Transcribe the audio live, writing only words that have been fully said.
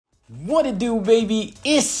What it do, baby?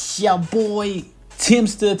 It's your boy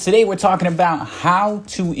Timster. Today we're talking about how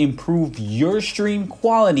to improve your stream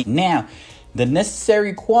quality. Now, the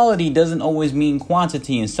necessary quality doesn't always mean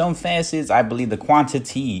quantity. In some facets, I believe the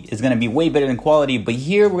quantity is going to be way better than quality. But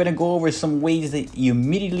here we're going to go over some ways that you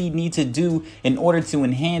immediately need to do in order to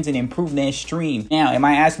enhance and improve that stream. Now, am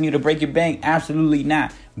I asking you to break your bank? Absolutely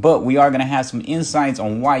not. But we are going to have some insights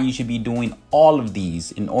on why you should be doing all of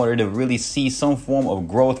these in order to really see some form of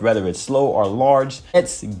growth, whether it's slow or large.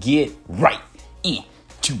 Let's get right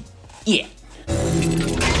into it.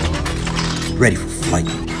 Ready for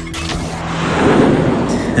flight.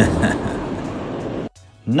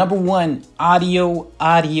 Number one, audio.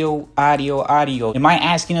 Am I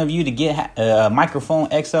asking of you to get a microphone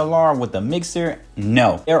XLR with a mixer?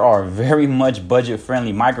 No. There are very much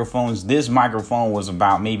budget-friendly microphones. This microphone was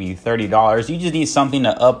about maybe $30. You just need something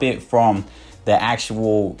to up it from the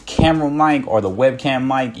actual camera mic or the webcam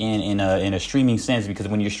mic in a streaming sense, because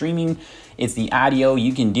when you're streaming, it's the audio.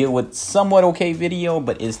 You can deal with somewhat okay video,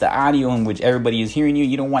 but it's the audio in which everybody is hearing you.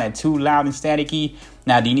 You don't want it too loud and staticky.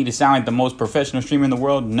 Now, do you need to sound like the most professional streamer in the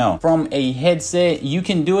world? No. From a headset, you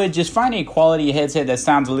can do it. Just find a quality headset that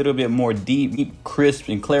sounds a little bit more deep, crisp,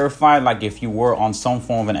 and clarified, like if you were on some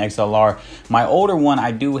form of an XLR. My older one, I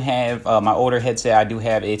do have, my older headset, I do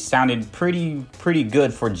have, it sounded pretty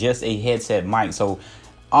good for just a headset mic. So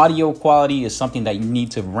audio quality is something that you need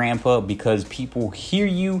to ramp up because people hear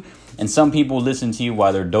you. And some people listen to you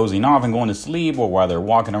while they're dozing off and going to sleep, or while they're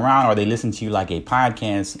walking around, or they listen to you like a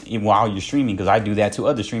podcast while you're streaming, because I do that to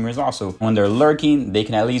other streamers also. When they're lurking, they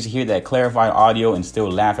can at least hear that clarified audio and still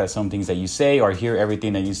laugh at some things that you say or hear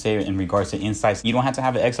everything that you say in regards to insights. You don't have to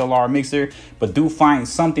have an XLR mixer, but do find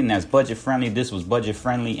something that's budget friendly. This was budget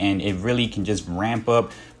friendly, and it really can just ramp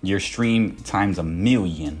up your stream times a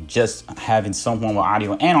million, just having some form of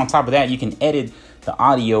audio. And on top of that, you can edit the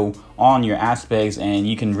audio on your aspects, and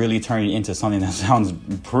you can really turn it into something that sounds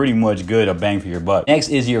pretty much good, a bang for your buck. Next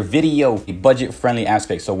is your video, a budget-friendly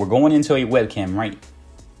aspect. So we're going into a webcam, right?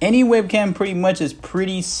 Any webcam pretty much is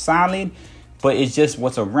pretty solid, but it's just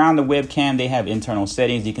what's around the webcam. They have internal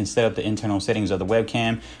settings. You can set up the internal settings of the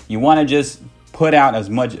webcam. You want to just put out as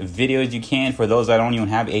much video as you can. For those that don't even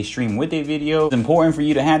have a stream with a video, it's important for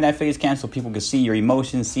you to have that face cam so people can see your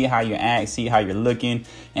emotions, see how you act, see how you're looking,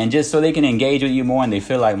 and just so they can engage with you more and they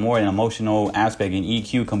feel like more an emotional aspect, an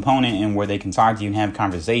EQ component, and where they can talk to you and have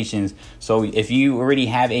conversations. So if you already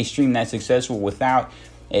have a stream that's successful without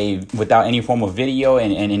any form of video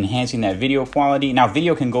and enhancing that video quality. Now,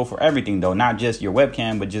 video can go for everything though, not just your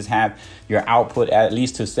webcam, but just have your output at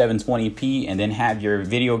least to 720p, and then have your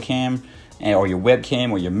video cam or your webcam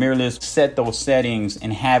or your mirrorless, set those settings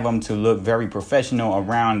and have them to look very professional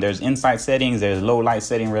around. There's insight settings, there's low light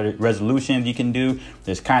setting resolution you can do,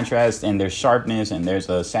 there's contrast, and there's sharpness, and there's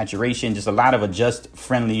a saturation, just a lot of adjust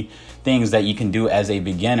friendly things that you can do as a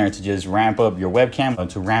beginner to just ramp up your webcam or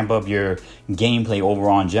to ramp up your gameplay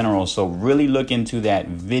overall in general. So really look into that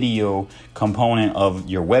video component of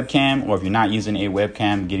your webcam, or if you're not using a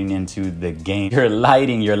webcam, getting into the game. Your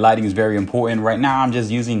lighting is very important. Right now I'm just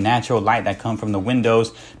using natural light that come from the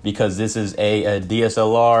windows because this is a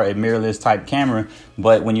DSLR, a mirrorless type camera.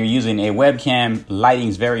 But when you're using a webcam, lighting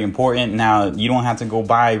is very important. Now, you don't have to go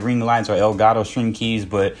buy ring lights or Elgato string keys,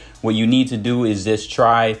 but what you need to do is just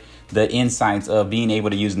try the insights of being able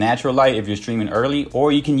to use natural light if you're streaming early,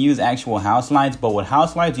 or you can use actual house lights. But with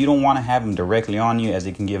house lights, you don't want to have them directly on you, as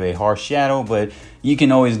it can give a harsh shadow, but you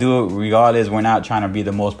can always do it regardless. We're not trying to be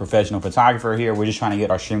the most professional photographer here. We're just trying to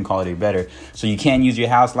get our stream quality better. So you can't use your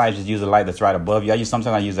house lights, just use a light that's right above you.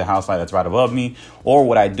 Sometimes I use a house light that's right above me, or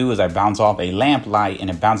what I do is I bounce off a lamp light and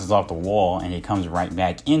it bounces off the wall and it comes right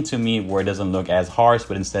back into me, where it doesn't look as harsh,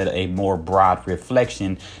 but instead a more broad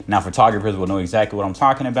reflection. Now, photographers will know exactly what I'm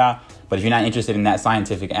talking about. But if you're not interested in that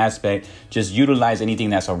scientific aspect, just utilize anything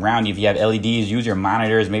that's around you. If you have LEDs, use your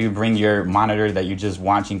monitors. Maybe bring your monitor that you're just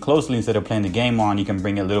watching closely instead of playing the game on. You can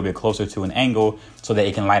bring it a little bit closer to an angle so that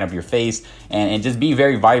it can light up your face and just be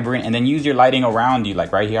very vibrant. And then use your lighting around you.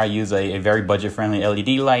 Like right here, I use a very budget-friendly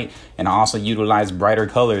LED light, and I also utilize brighter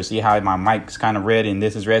colors. See how my mic's kind of red and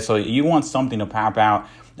this is red? So you want something to pop out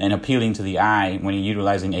and appealing to the eye when you're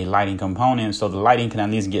utilizing a lighting component, so the lighting can at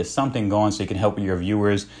least get something going, so you can help your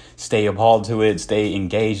viewers stay appalled to it, stay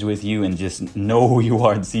engaged with you, and just know who you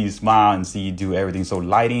are and see you smile and see you do everything. So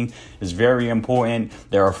lighting is very important.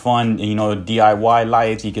 There are fun, DIY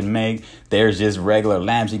lights you can make. There's just regular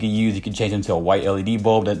lamps you can use. You can change them to a white LED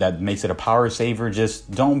bulb that makes it a power saver. Just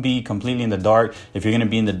don't be completely in the dark. If you're going to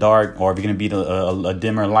be in the dark, or if you're going to be a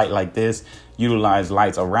dimmer light like this, utilize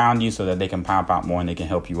lights around you so that they can pop out more and they can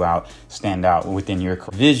help you out, stand out within your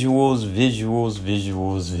visuals.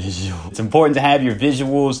 It's important to have your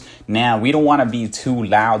visuals. Now, we don't want to be too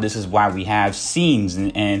loud. This is why we have scenes.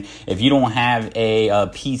 And if you don't have a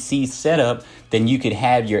PC setup, then you could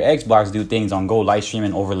have your Xbox do things on Go Lightstream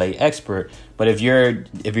and Overlay Expert. But if you're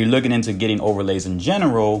looking into getting overlays in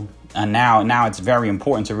general, now it's very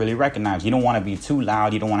important to really recognize you don't want to be too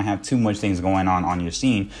loud. You don't want to have too much things going on your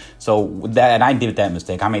scene. So that I did that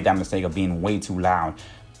mistake. I made that mistake of being way too loud.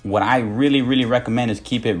 What I really recommend is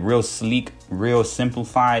keep it real sleek, real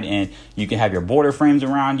simplified, and you can have your border frames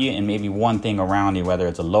around you and maybe one thing around you, whether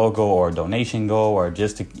it's a logo or a donation goal or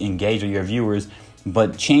just to engage with your viewers.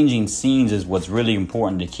 But changing scenes is what's really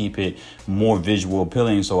important to keep it more visual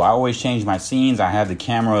appealing. So I always change my scenes. I have the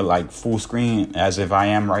camera like full screen as if I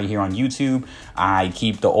am right here on YouTube. I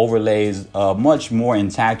keep the overlays much more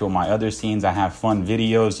intact with my other scenes. I have fun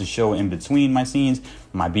videos to show in between my scenes.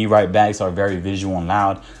 My Be Right Backs are very visual and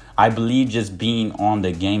loud. I believe just being on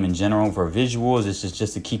the game in general for visuals is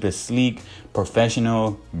just to keep it sleek,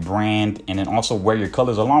 professional, brand, and then also wear your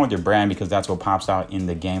colors along with your brand because that's what pops out in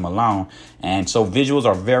the game alone. And so visuals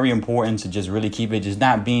are very important to just really keep it just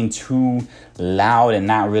not being too loud and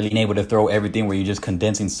not really being able to throw everything where you're just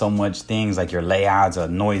condensing so much things like your layouts,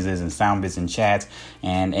 noises and sound bits and chats.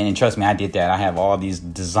 And trust me, I did that. I have all these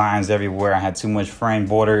designs everywhere. I had too much frame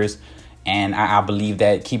borders. And I believe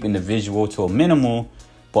that keeping the visual to a minimal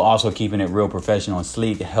but also keeping it real professional and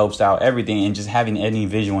sleek, it helps out everything, and just having any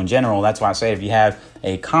visual in general. That's why I say if you have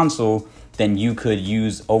a console, then you could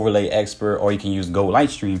use Overlay Expert or you can use Go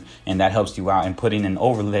Lightstream, and that helps you out in putting an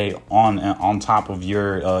overlay on top of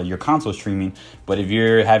your console streaming. But if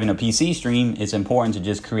you're having a PC stream, it's important to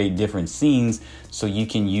just create different scenes so you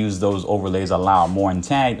can use those overlays a lot more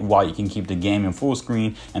intact while you can keep the game in full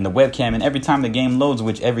screen and the webcam. And every time the game loads,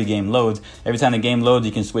 which every time the game loads,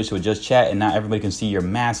 you can switch to just chat, and now everybody can see your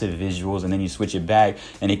massive visuals, and then you switch it back,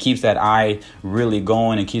 and it keeps that eye really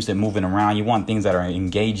going and keeps it moving around. You want things that are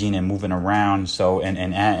engaging and moving around. So and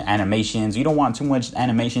animations, you don't want too much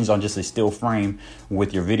animations on just a still frame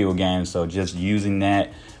with your video game. So just using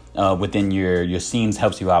that within your scenes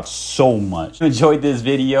helps you out so much. If you enjoyed this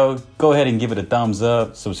video, go ahead and give it a thumbs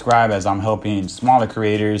up, subscribe, as I'm helping smaller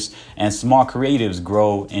creators and small creatives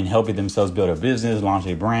grow and helping themselves build a business, launch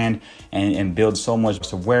a brand, and build so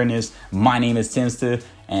much awareness. My name is Timster,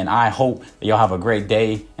 and I hope that y'all have a great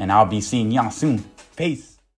day, and I'll be seeing y'all soon. Peace.